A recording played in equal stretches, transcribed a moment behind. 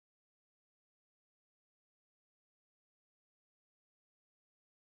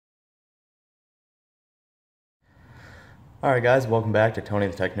Alright guys, welcome back to Tony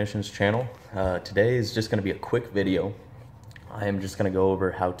the Technician's channel. Today is just going to be a quick video. I am just going to go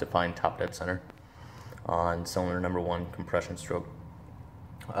over how to find top dead center on cylinder number 1 compression stroke.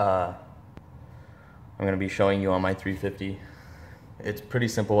 I'm going to be showing you on my 350. It's pretty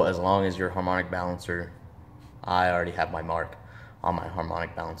simple as long as your harmonic balancer, I already have my mark on my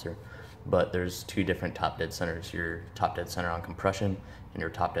harmonic balancer, but there's two different top dead centers, your top dead center on compression and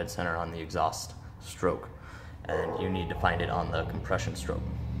your top dead center on the exhaust stroke. And you need to find it on the compression stroke.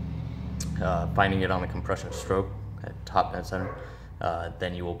 Finding it on the compression stroke at top dead center,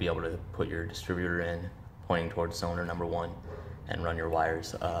 then you will be able to put your distributor in, pointing towards cylinder number 1, and run your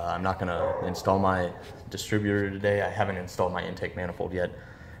wires. I'm not going to install my distributor today. I haven't installed my intake manifold yet,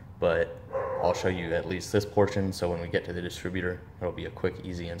 but I'll show you at least this portion, so when we get to the distributor, it'll be a quick,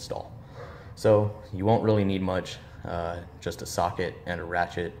 easy install. So you won't really need much, just a socket and a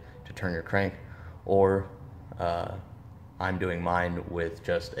ratchet to turn your crank, or I'm doing mine with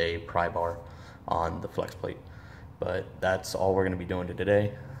just a pry bar on the flex plate. But that's all we're going to be doing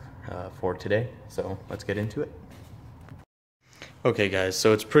today, so let's get into it. Okay guys,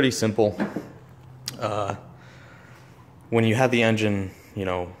 so it's pretty simple. When you have the engine,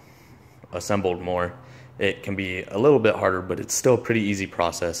 assembled more, it can be a little bit harder, but it's still a pretty easy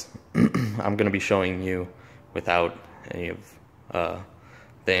process. I'm going to be showing you without any of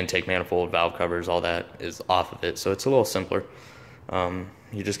the intake manifold, valve covers, all that is off of it, so it's a little simpler.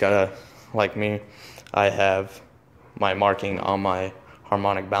 You just gotta, like me, I have my marking on my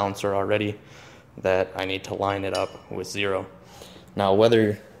harmonic balancer already that I need to line it up with 0. Now,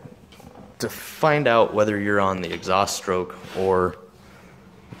 to find out whether you're on the exhaust stroke or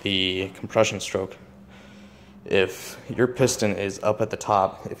the compression stroke, if your piston is up at the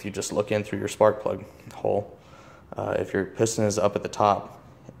top, if you just look in through your spark plug hole, if your piston is up at the top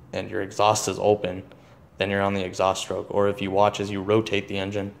and your exhaust is open, then you're on the exhaust stroke. Or if you watch as you rotate the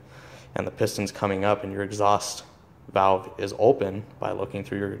engine and the piston's coming up and your exhaust valve is open by looking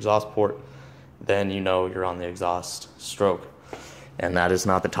through your exhaust port, then you know you're on the exhaust stroke. And that is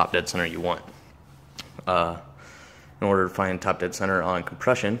not the top dead center you want. In order to find top dead center on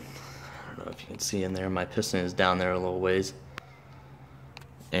compression, I don't know if you can see in there, my piston is down there a little ways,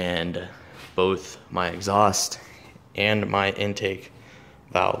 and both my exhaust and my intake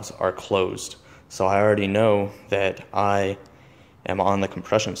valves are closed. So I already know that I am on the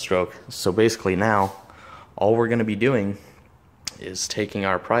compression stroke. So basically now, all we're going to be doing is taking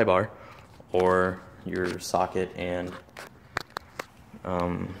our pry bar or your socket and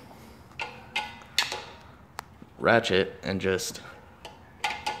ratchet and just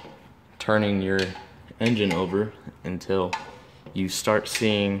turning your engine over until you start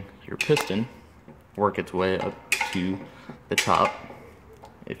seeing your piston work its way up to the top.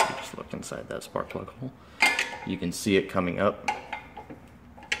 If you just look inside that spark plug hole, you can see it coming up.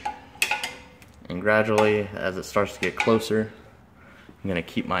 And gradually, as it starts to get closer, I'm going to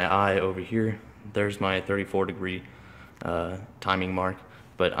keep my eye over here. There's my 34-degree timing mark,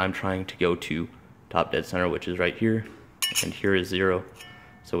 but I'm trying to go to top dead center, which is right here, and here is 0.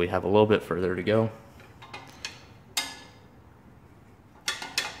 So we have a little bit further to go.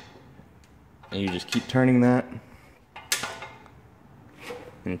 And you just keep turning that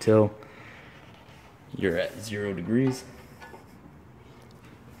until you're at 0 degrees.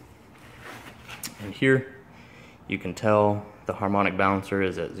 And here you can tell the harmonic balancer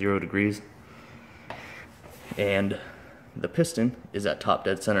is at 0 degrees and the piston is at top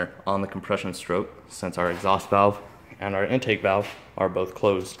dead center on the compression stroke, since our exhaust valve and our intake valve are both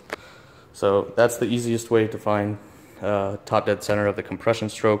closed. So that's the easiest way to find top dead center of the compression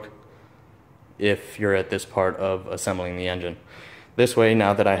stroke if you're at this part of assembling the engine. This way,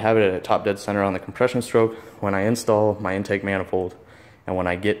 now that I have it at top dead center on the compression stroke, when I install my intake manifold and when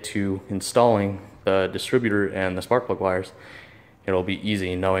I get to installing the distributor and the spark plug wires, it'll be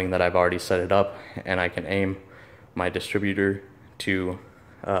easy knowing that I've already set it up and I can aim my distributor to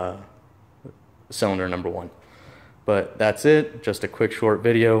cylinder number 1. But that's it, just a quick short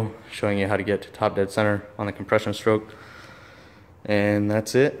video showing you how to get to top dead center on the compression stroke. And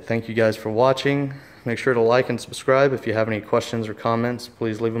that's it. Thank you guys for watching. Make sure to like and subscribe. If you have any questions or comments,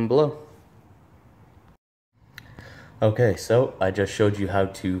 please leave them below. Okay, so I just showed you how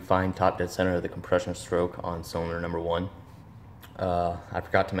to find top dead center of the compression stroke on cylinder number 1. I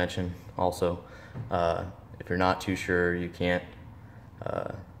forgot to mention also, if you're not too sure, you can't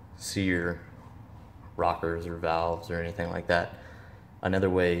see your rockers or valves or anything like that, another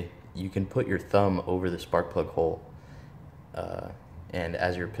way, you can put your thumb over the spark plug hole, and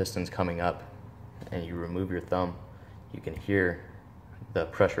as your piston's coming up and you remove your thumb, you can hear the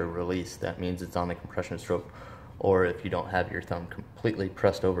pressure release. That means it's on the compression stroke. or if you don't have your thumb completely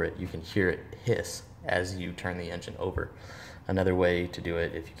pressed over it, you can hear it hiss as you turn the engine over. Another way to do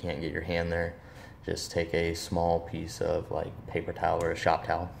it, if you can't get your hand there, just take a small piece of like paper towel or a shop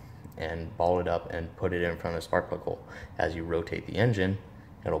towel and ball it up and put it in front of the spark plug hole. As you rotate the engine,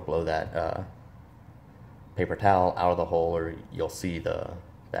 it'll blow that paper towel out of the hole, or you'll see the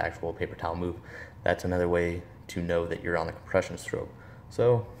actual paper towel move. That's another way to know that you're on the compression stroke.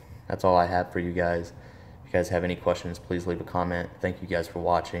 So that's all I have for you guys. If you guys have any questions, please leave a comment. Thank you guys for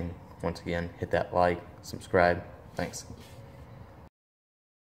watching. Once again, hit that like, subscribe. Thanks.